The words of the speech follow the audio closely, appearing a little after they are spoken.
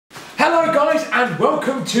Hello guys and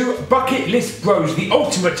welcome to Bucket List Bros, the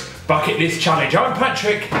ultimate bucket list challenge. I'm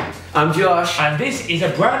Patrick. I'm Josh. And this is a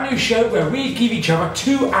brand new show where we give each other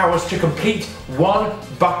 2 hours to complete one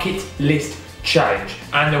bucket list challenge.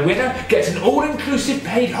 And the winner gets an all-inclusive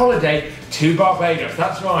paid holiday to Barbados.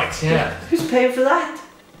 That's right, yeah. Who's paying for that?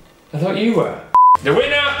 I thought you were. The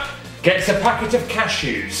winner gets a packet of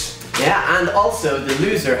cashews. Yeah, and also the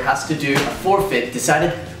loser has to do a forfeit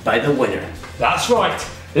decided by the winner. That's right.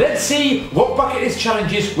 Let's see what bucket list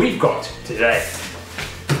challenges we've got today.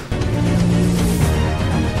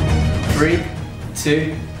 3,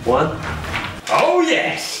 2, 1. Oh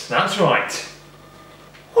yes, that's right.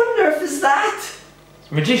 What on earth is that?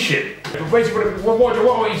 Magician. Basically, what I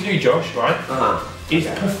want you to do, Josh, right, is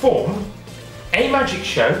perform a magic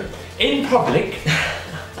show in public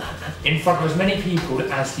in front of as many people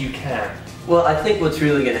as you can. Well, I think what's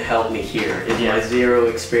really going to help me here is my zero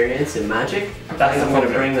experience in magic. That's I'm going to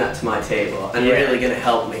bring that to my table and really going to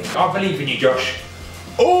help me. I believe in you, Josh.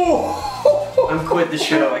 Oh! I'm quit the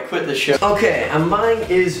show, I quit the show. Okay, and mine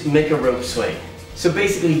is make a rope swing. So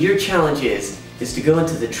basically your challenge is to go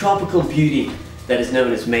into the tropical beauty that is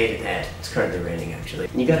known as Maidenhead. It's currently raining actually.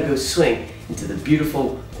 And you gotta go swing into the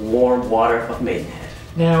beautiful warm water of Maidenhead.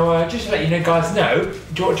 Now, just to let you know, guys, know,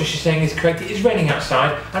 what Josh is saying is correct. It is raining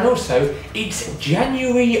outside, and also, it's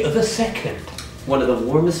January the 2nd. One of the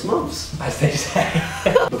warmest months, as they say.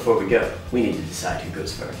 Before we go, we need to decide who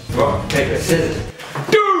goes first. Right, paper, scissors.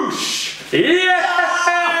 Douche!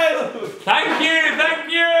 Yes! Thank you!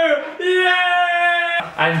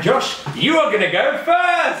 Yeah! And Josh, you are gonna go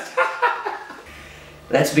first!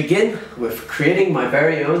 Let's begin with creating my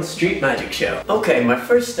very own street magic show. Okay, my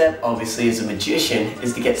first step, obviously as a magician,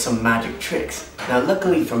 is to get some magic tricks. Now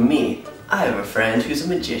luckily for me, I have a friend who's a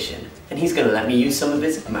magician, and he's gonna let me use some of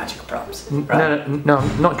his magic props. Right? No,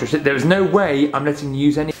 not Josh. There is no way I'm letting you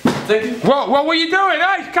use any. What were you doing?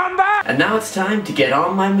 Hey, come back! And now it's time to get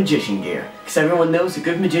on my magician gear, because everyone knows a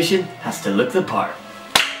good magician has to look the part.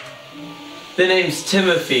 The name's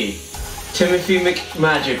Timothy. Timothy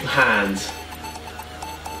McMagic Hands.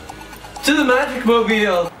 To the Magic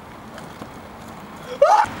Mobile!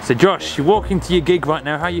 So Josh, you're walking to your gig right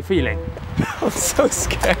now, how are you feeling? I'm so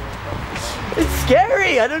scared. It's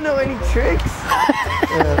scary, I don't know any tricks.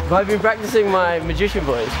 But I've been practicing my magician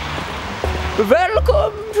voice.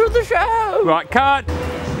 Welcome to the show! Right, cut!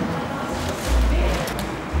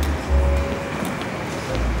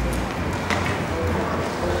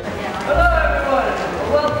 Hello everyone,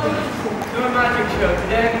 welcome to a magic show.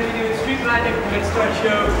 Today I'm going to be doing street magic. We're going to start a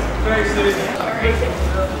show very soon. Sorry.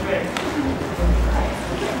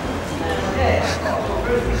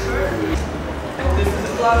 This is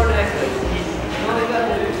a flower necklace. You only got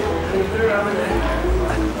to do is put it around my neck.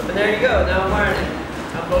 And there you go, now I'm wearing it.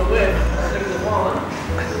 I'm both with. Stick the wand.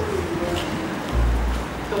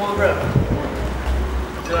 The wand broke.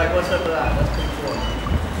 You're like, what's up with that? That's pretty cool.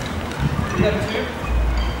 You got a tube?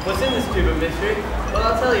 What's in this tube of mystery? Well,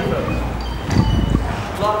 I'll tell you folks.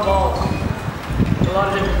 A lot of balls. A lot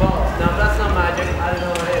of different balls. Now if that's not magic, I don't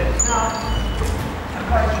know what it is. No. A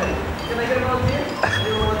card trick. Can I get a ball here?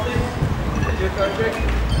 Anyone want to? Do a card trick?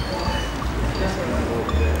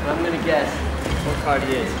 I'm gonna guess what card it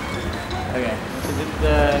is. Okay. Is it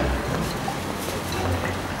the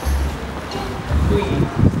Queen?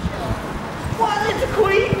 What? It's a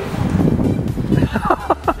Queen?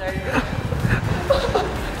 There you go.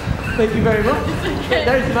 Thank you very much. Okay.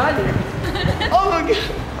 There's magic. Oh my god.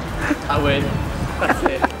 I win. That's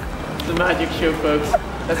it. It's a magic show, folks.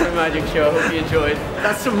 That's my magic show. I hope you enjoyed.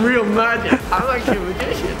 That's some real magic. I'm actually a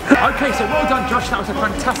magician. Okay, so well done, Josh. That was a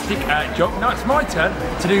fantastic job. Now it's my turn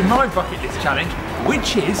to do my bucket list challenge,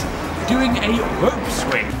 which is doing a rope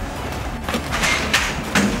swing.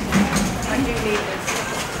 I do need this.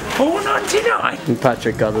 $4.99. And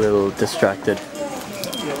Patrick got a little distracted.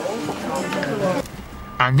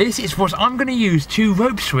 And this is what I'm going to use to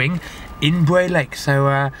rope swing in Bray Lake.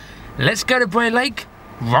 So let's go to Bray Lake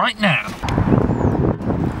right now.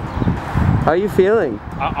 How are you feeling?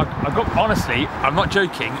 I got, honestly, I'm not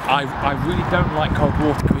joking, I really don't like cold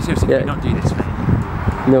water. Can we seriously not do this, mate?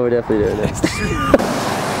 No, we're definitely doing this. We've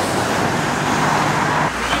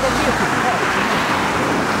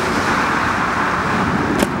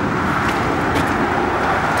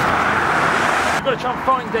got to try and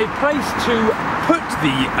find a place to put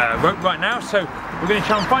the rope right now, so we're going to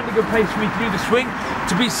try and find a good place for me to do the swing.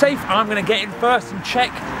 To be safe, I'm going to get in first and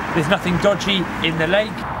check there's nothing dodgy in the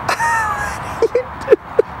lake.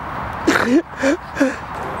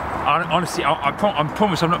 Honestly, I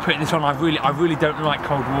promise I'm not putting this on. I really don't like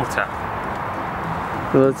cold water.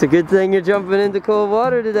 Well, it's a good thing you're jumping into cold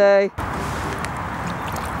water today.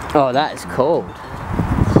 Oh, that is cold.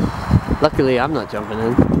 Luckily, I'm not jumping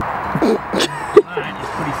in. Alright,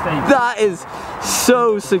 it's pretty stable. That is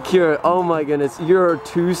so secure. Oh my goodness, you're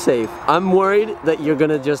too safe. I'm worried that you're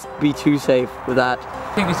gonna just be too safe with that.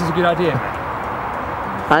 I think this is a good idea.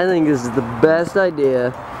 I think this is the best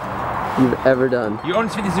idea you've ever done. You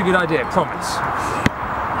honestly think this is a good idea? Promise.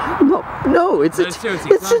 No, it's No, a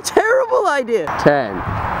seriously, it's a terrible idea. 10,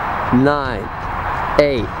 9,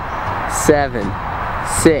 8, 7,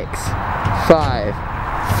 6, 5,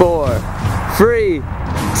 4, 3,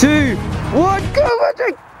 2, 1, go,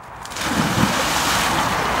 Patrick!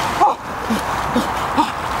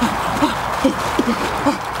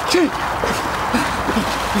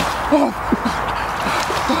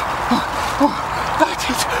 That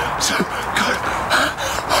is so good.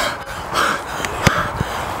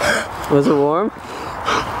 Was it warm?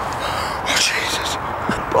 Oh, Jesus.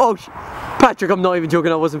 Oh, Patrick, I'm not even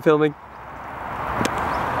joking, I wasn't filming.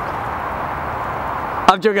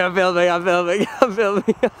 I'm joking, I'm filming.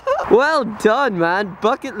 Well done, man.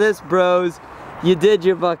 Bucket list bros. You did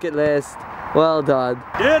your bucket list. Well done.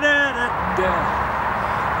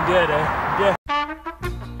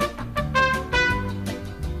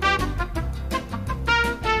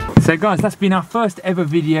 So guys, that's been our first ever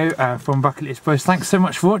video from Bucket List Bros. Thanks so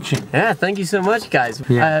much for watching. Yeah, thank you so much, guys.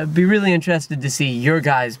 Yeah. Be really interested to see your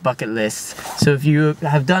guys' bucket lists. So if you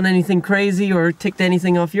have done anything crazy or ticked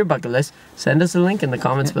anything off your bucket list, send us a link in the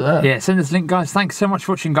comments below. Yeah, send us a link, guys. Thanks so much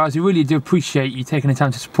for watching, guys. We really do appreciate you taking the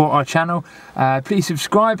time to support our channel. Please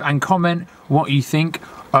subscribe and comment what you think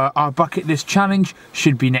our bucket list challenge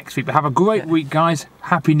should be next week. But have a great week, guys.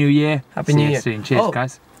 Happy New Year. Happy New See you Year. soon. Cheers,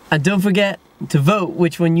 guys. And don't forget to vote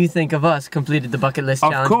which one you think of us completed the bucket list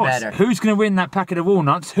challenge better. Of course. Who's going to win that packet of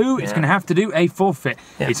walnuts? Who is going to have to do a forfeit?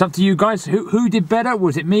 Yeah. It's up to you guys. Who did better?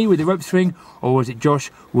 Was it me with the rope swing, or was it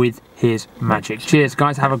Josh with his magic? Cheers,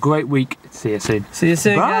 guys. Have a great week. See you soon. See you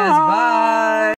soon, guys. Bye.